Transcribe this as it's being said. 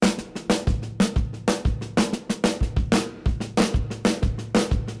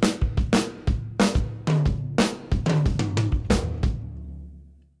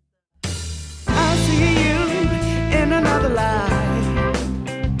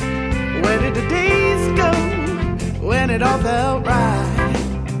it all felt right.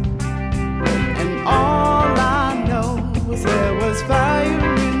 And all I know was there was fire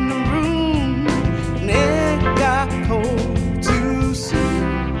in the room, and it got cold too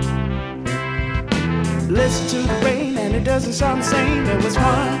soon. Listen to the rain and it doesn't sound the same. It was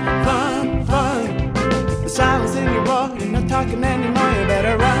fun, fun, fun. The silence in your wall, you're not talking anymore. You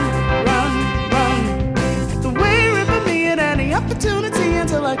better run, run, run. The way you rip me at any opportunity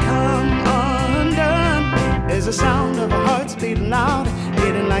until I come undone is the sound of our hearts beating loud,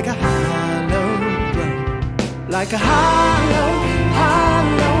 beating like a hollow drum, like a hollow,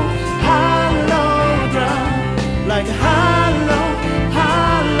 hollow, hollow drum, like a hollow,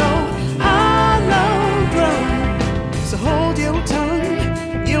 hollow, hollow drum. So hold your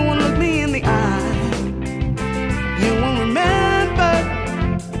tongue, you won't look me in the eye, you won't remember,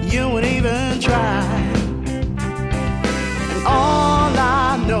 you won't even try. And all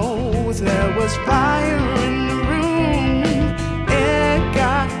I know is there was fire in the room, it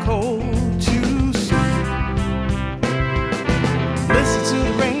got cold too soon. Listen to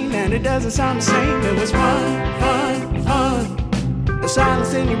the rain and it doesn't sound the same. It was fun, fun, fun. The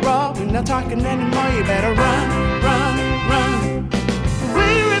silence in your raw, we're not talking anymore. You better run, run, run. The way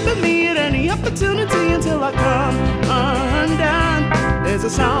you're ripping me at any opportunity until I come undone. There's a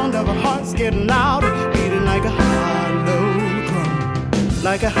sound of our hearts getting louder, beating like a hollow drum,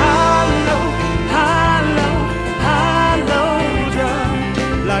 like a hollow, hollow, hollow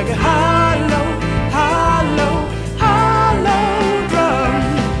drum, like a hollow, hollow, hollow drum.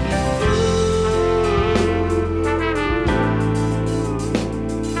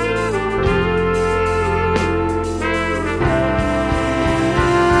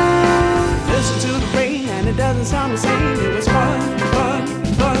 Listen to the rain and it doesn't sound the same. It was fun, fun,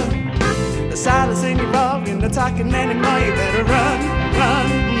 fun. The silence in your love, you're not talking anymore. You better run, run,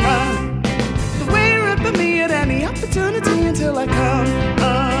 run. The way you're ripping me at any opportunity until I come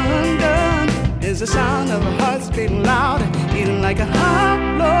undone is the sound of our hearts beating louder, beating like a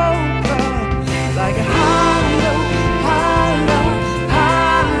hollow drum, like a hollow, hollow,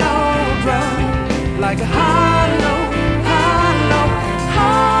 hollow drum, like a hollow, hollow,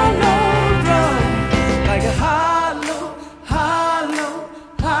 hollow drum, like a hollow, hollow,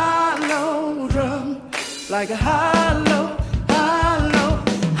 hollow drum, like a hollow.